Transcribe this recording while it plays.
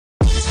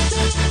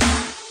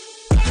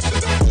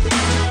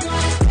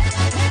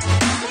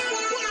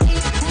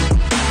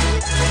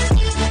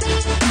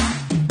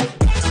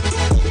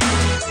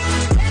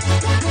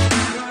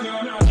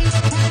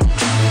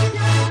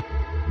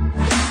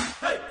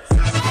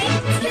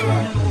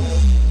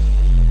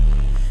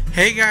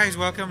Hey guys,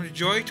 welcome to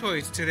Joy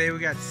Toys. Today we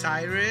got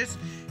Cyrus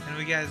and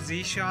we got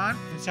Zeeshan.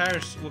 And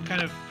Cyrus, what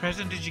kind of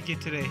present did you get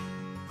today?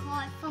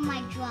 For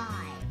my drive.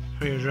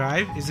 For your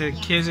drive? Is it a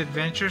kid's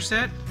adventure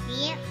set?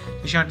 Yep.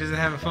 Zeeshan, does it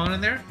have a phone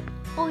in there?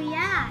 Oh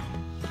yeah.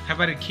 How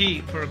about a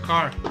key for a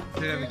car?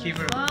 Does it have a key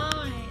for a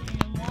phone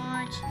and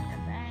watch and a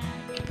bag.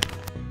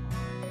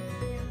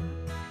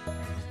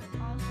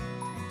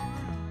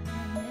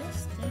 And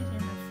this thing in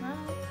the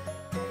front.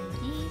 And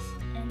these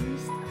and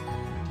this stuff.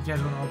 You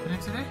guys want to open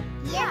it today?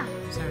 Yeah.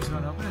 Cyrus, you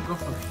want to open it? Go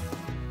for it.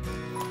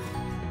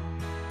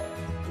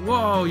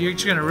 Whoa, you're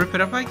just going to rip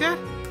it up like that?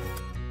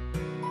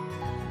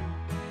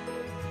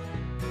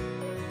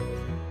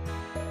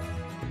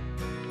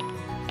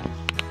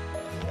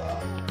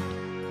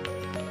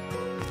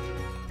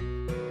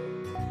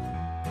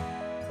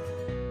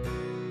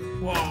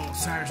 Whoa,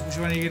 Cyrus, which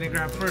one are you going to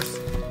grab first?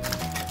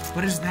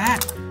 What is that?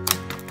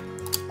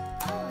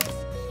 Oh,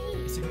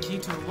 It's a key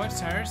to what,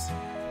 Cyrus?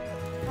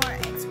 for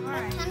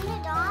exploring. Turn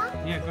it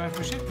on. Yeah, go ahead,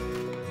 push it.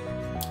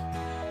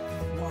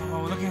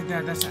 Whoa, look at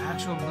that. That's an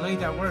actual blade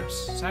that works.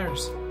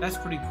 Cyrus, that's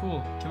pretty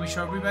cool. Can we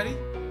show everybody?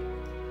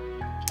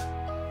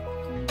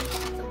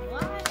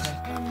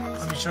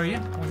 Let me show you.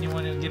 When you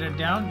want to get it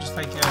down, just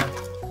like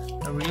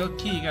a real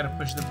key, you got to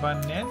push the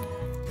button in.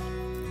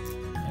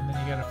 And then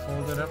you got to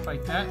fold it up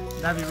like that.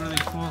 That'd be really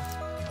cool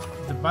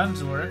if the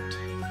buttons worked.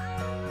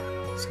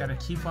 It's got a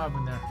key fob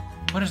in there.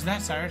 What is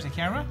that, Cyrus? A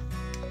camera?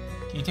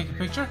 Can you take a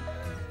picture?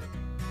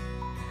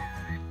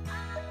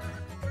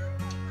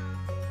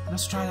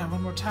 Let's try that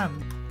one more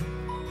time.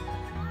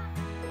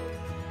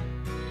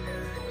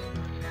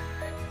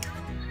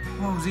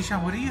 Whoa,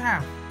 Zeeshan, what do you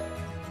have?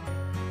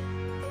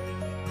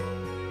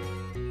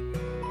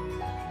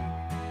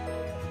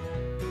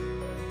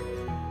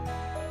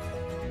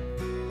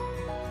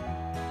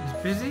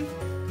 It's busy?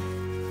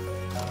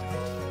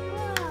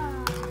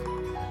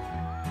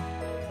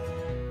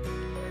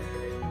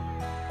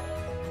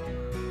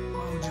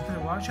 Whoa, did you put a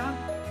watch on?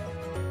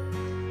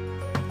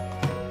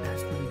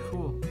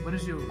 What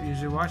is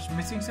your watch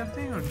missing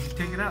something, or did you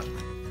take it out?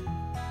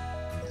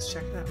 Let's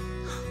check it out.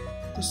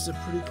 This is a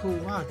pretty cool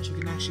watch. You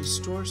can actually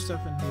store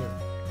stuff in here.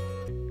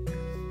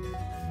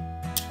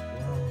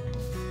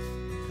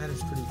 Whoa, that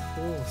is pretty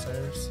cool,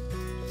 Cyrus.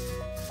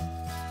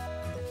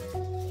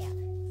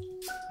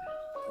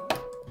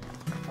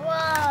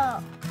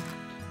 Whoa.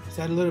 Is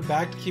that a little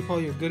bag to keep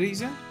all your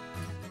goodies in?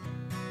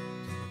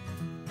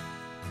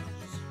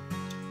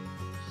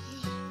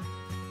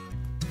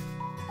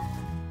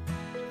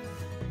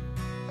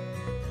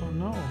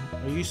 No.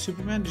 Are you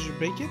Superman? Did you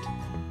break it?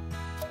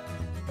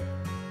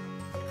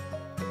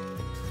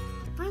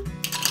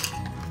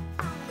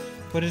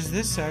 What is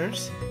this,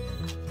 Cyrus?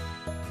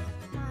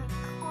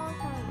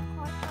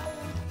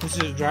 This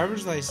is a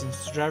driver's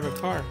license to drive a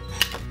car.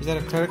 Is that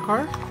a credit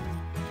card?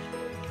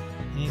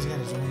 And he's got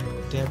his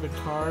own debit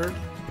card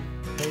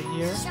right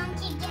here.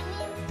 Chunky,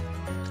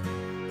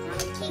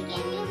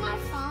 give me my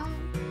phone.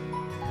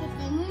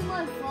 Give me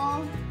my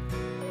phone.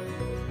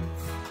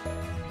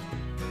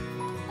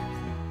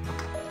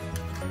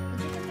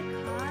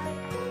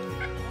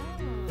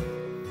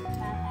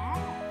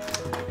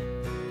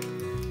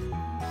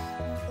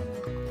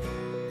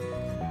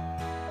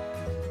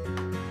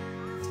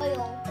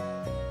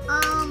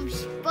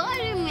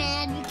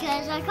 Spider-Man,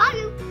 because I caught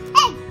him.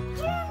 Hey,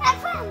 give me my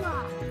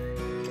camera.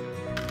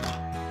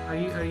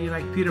 Are you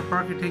like Peter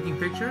Parker taking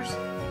pictures?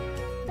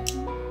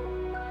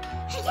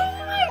 Hey, give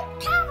me my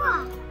camera.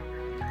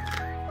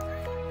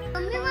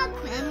 Give me my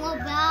camera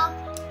back,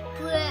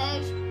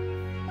 please.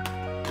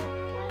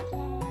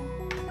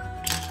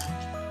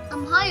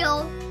 I'm Hio.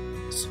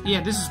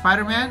 Yeah, this is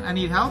Spider-Man. I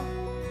need help.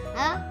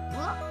 Huh?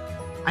 What?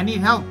 I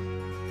need help.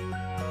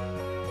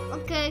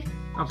 Okay.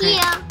 Okay.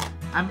 Yeah.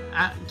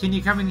 Can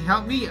you come and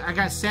help me? I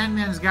got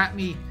Sandman's got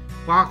me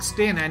boxed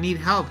in. I need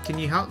help. Can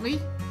you help me?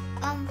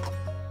 I'm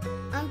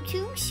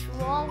too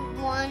slow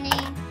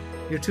running.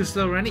 You're too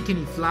slow running. Can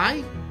you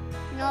fly?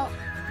 No. All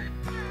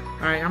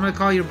right, I'm gonna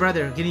call your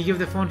brother. Can you give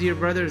the phone to your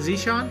brother,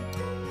 Zeeshan?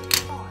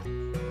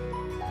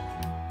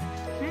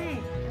 Hey.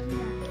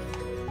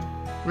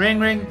 Ring,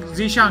 ring.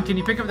 Zeeshan, can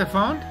you pick up the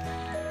phone?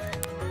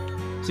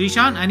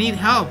 Zeeshan, I need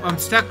help. I'm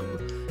stuck.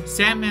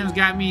 Sandman's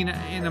got me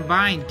in a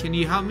bind. Can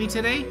you help me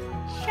today?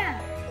 Sure.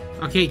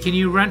 Okay, can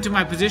you run to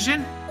my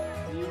position?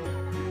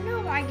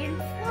 No, I can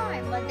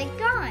fly, but the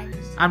guns.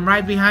 I'm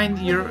right behind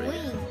your. Wings.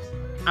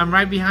 I'm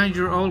right behind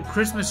your old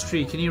Christmas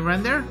tree. Can you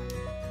run there?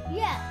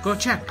 Yes. Go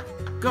check.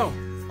 Go.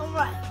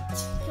 Alright.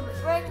 Come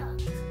right up.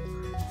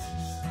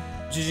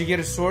 Did you get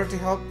a sword to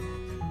help?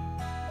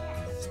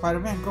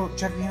 Spider-Man, go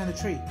check behind the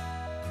tree.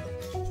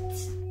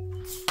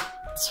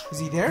 Is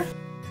he there?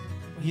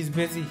 He's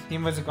busy. He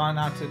must have gone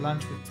out to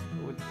lunch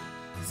with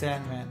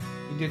Sandman.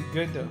 You did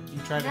good though.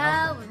 You tried to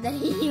help him.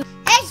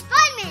 Hey,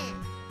 Spider-Man!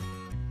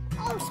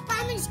 Oh,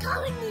 Spider-Man's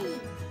calling me.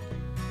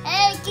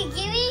 Hey, can you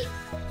give me?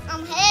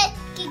 Hey,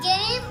 can you get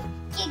him?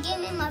 Can you give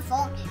me my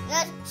phone?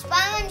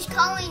 Spider-Man's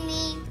calling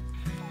me.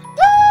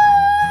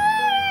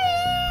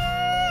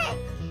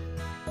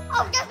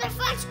 Oh, that's my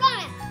friend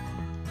Spider-Man.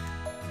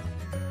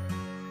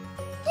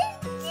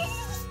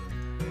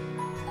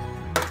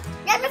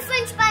 Get my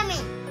friend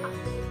Spider-Man.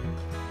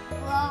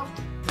 Well,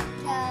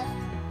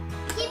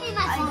 give me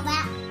my phone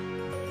back.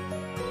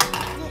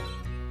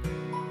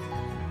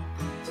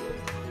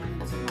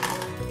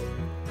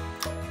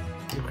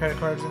 Your credit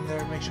card's in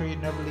there. Make sure you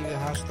never leave the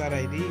house without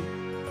ID.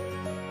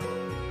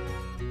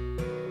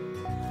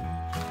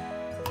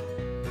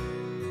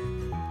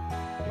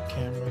 Your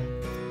camera.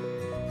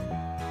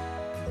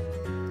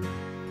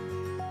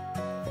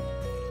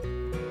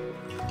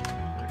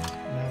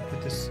 Now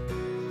put this,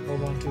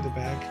 hold on to the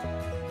bag.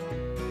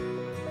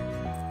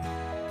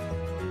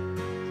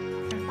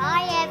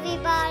 Bye,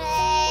 everybody.